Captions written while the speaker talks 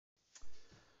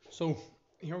So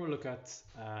here we look at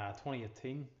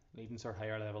 2018 Leading Cert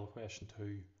Higher Level question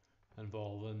 2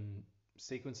 involving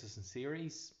sequences and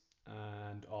series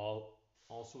and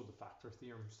also the factor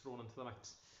theorems thrown into the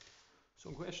mix. So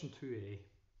in question 2a,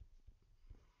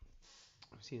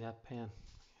 see that pen?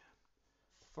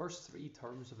 The first three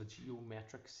terms of a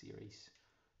geometric series.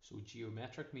 So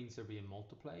geometric means they're being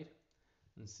multiplied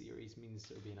and series means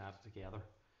they're being added together.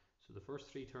 So the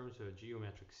first three terms of a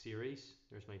geometric series,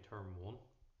 there's my term 1.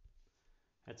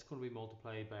 It's going to be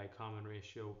multiplied by a common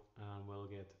ratio and we'll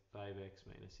get 5x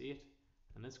minus 8,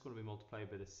 and it's going to be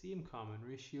multiplied by the same common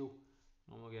ratio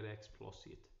and we'll get x plus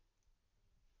 8.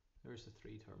 There's the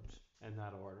three terms in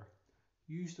that order.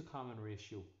 Use the common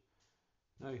ratio.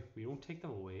 Now we don't take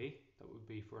them away, that would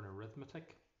be for an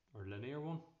arithmetic or linear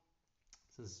one.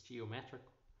 Since it's geometric,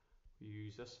 we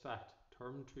use this fact: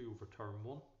 term 2 over term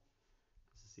 1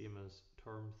 is the same as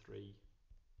term 3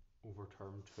 over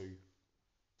term 2.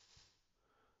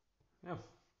 Now,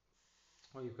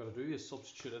 all you've got to do is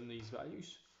substitute in these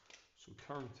values. So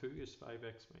term 2 is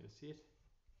 5x minus 8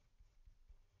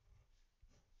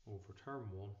 over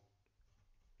term 1,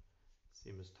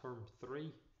 same as term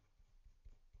 3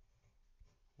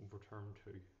 over term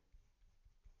 2.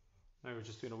 Now we're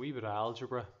just doing a wee bit of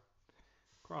algebra,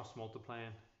 cross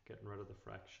multiplying, getting rid of the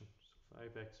fraction. So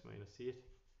 5x minus 8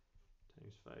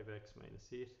 times 5x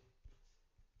minus 8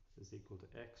 is equal to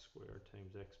x squared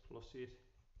times x plus 8.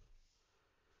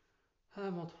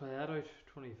 Multiply that out,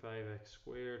 25x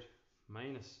squared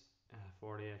minus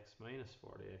 40x minus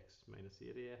 40x minus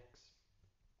 80x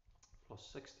plus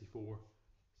 64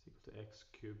 is equal to x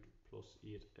cubed plus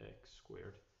 8x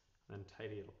squared. And then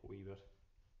tidy it up a wee bit.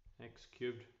 X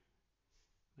cubed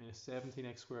minus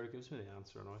 17x squared gives me the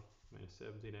answer now. Minus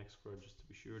 17x squared, just to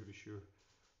be sure,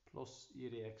 plus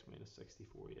 80x minus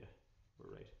 64, yeah,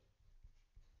 we're right.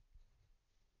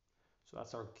 So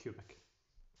that's our cubic.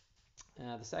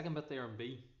 The second bit there in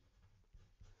B,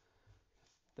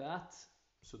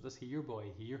 so this here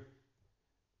boy here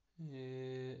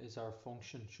is our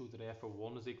function, show that f of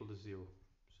 1 is equal to 0.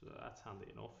 So that's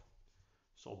handy enough.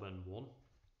 Sub in 1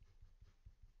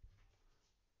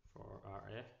 for our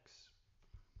x.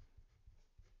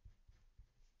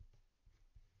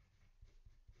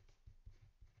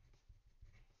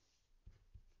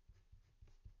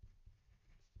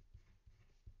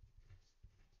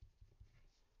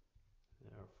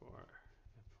 Therefore,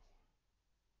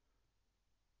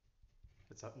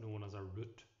 it's known as a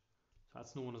root. So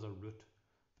that's known as a root.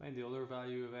 Find the other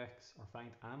value of x, or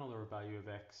find another value of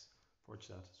x for each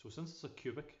that. So since it's a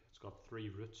cubic, it's got 3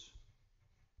 roots.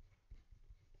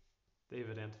 They've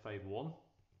identified 1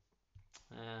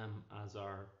 as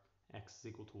our x is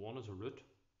equal to 1 as a root.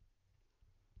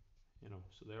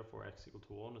 So therefore x equal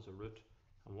to 1 is a root.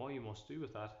 And what you must do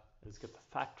with that is get the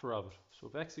factor of it. So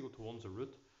if x equal to 1 is a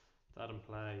root, that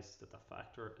implies that the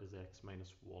factor is x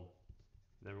minus 1.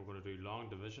 Then we're going to do long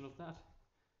division of that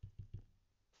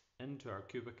into our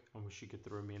cubic, and we should get the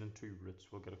remaining 2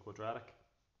 roots. We'll get a quadratic,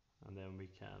 and then we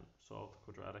can solve the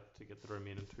quadratic to get the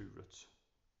remaining 2 roots.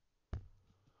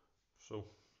 So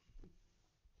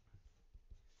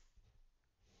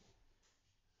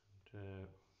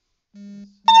and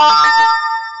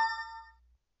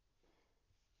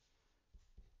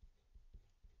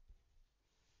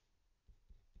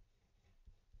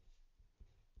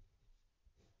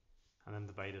then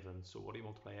divide it in. So what do you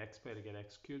multiply x by to get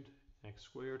x cubed? X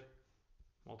squared.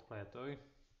 Multiply it down,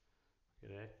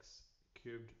 get x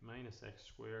cubed minus x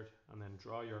squared, and then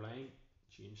draw your line,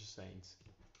 change the signs.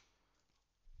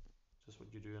 Just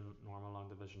what you do in normal long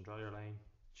division. Draw your line,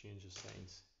 change the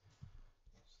signs.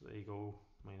 So there you go,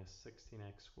 minus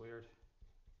 16x squared.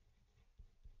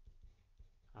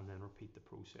 And then repeat the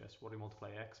process. What do you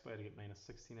multiply x by to get minus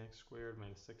 16x squared?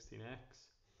 Minus 16x.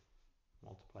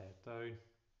 Multiply it down.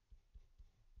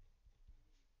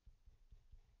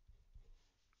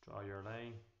 Draw your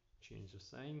line, change the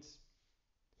signs.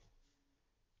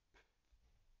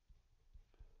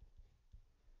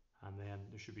 And then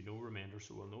there should be no remainder,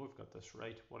 so we'll know we've got this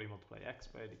right. What do you multiply x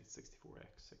by to get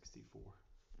 64x? 64.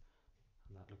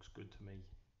 And that looks good to me.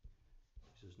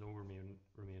 There's no remainder.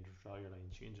 Draw your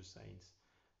line, change the signs.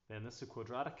 Then this is a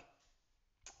quadratic.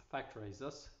 Factorize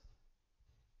this.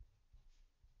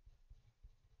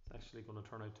 It's actually going to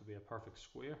turn out to be a perfect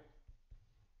square.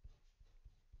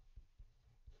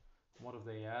 What have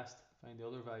they asked? Find the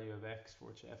other value of x for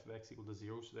which f of x equal to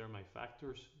 0. So they're my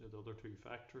factors. They're the other 2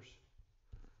 factors.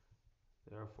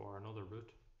 Therefore, another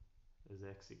root is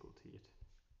x equal to 8.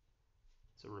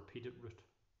 It's a repeated root,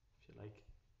 if you like.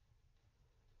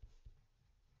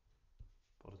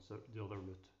 But it's the other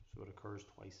root, so it occurs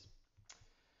twice.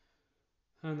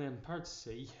 And then part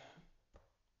C,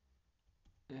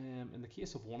 In the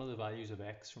case of one of the values of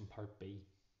x from part B,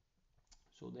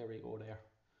 so there we go there.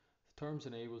 The terms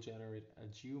in A will generate a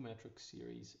geometric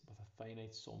series with a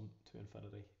finite sum to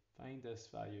infinity. Find this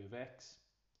value of x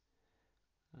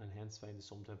and hence find the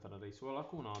sum to infinity. So a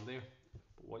lot going on there,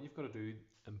 but what you've got to do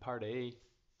in part A,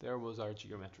 there was our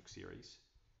geometric series.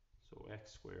 So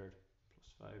x squared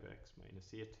plus 5x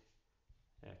minus 8,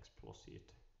 x plus 8.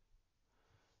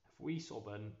 If we sub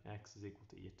in x is equal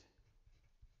to 8,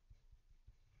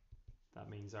 that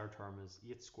means our term is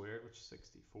 8 squared, which is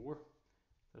 64.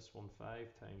 This one 5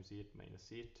 times 8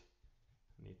 minus 8,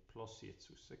 and 8 plus 8,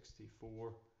 so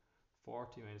 64.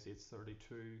 40 minus 8 is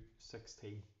 32,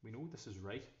 16. We know this is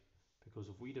right because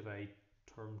if we divide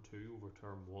term 2 over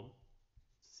term 1,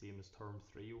 it's the same as term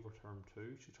 3 over term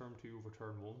 2. So term 2 over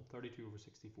term 1, 32 over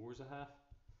 64 is a half.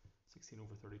 16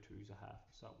 over 32 is a half,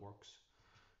 so that works.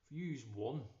 If you use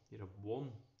 1, you'd have 1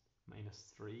 minus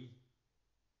 3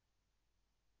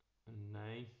 and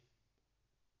 9.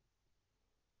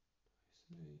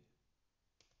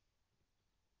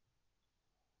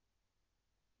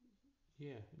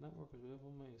 Yeah, and that works as well.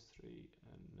 1 minus 3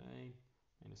 and 9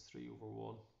 minus 3 over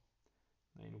 1.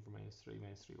 9 over minus 3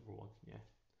 over 1. Yeah.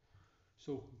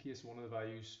 So in case one of the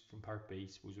values from part B,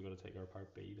 suppose we're going to take our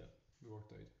part B that we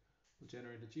worked out, we'll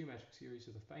generate a geometric series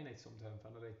with a finite sum to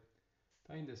infinity.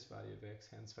 Find this value of x,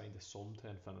 hence find the sum to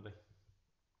infinity.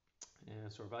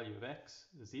 So our value of x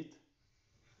is 8,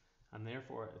 and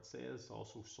therefore it says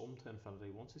also sum to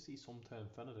infinity. Once I see sum to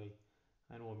infinity,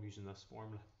 I know I'm using this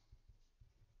formula.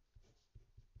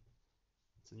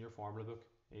 It's in your formula book.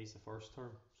 A is the first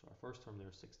term, so our first term there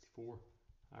is 64.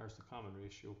 R is the common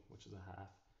ratio, which is a half,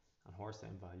 and horse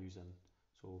them values in.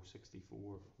 So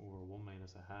 64 over 1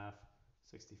 minus a half,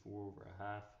 64 over a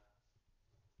half,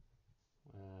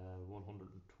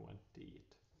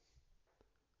 128.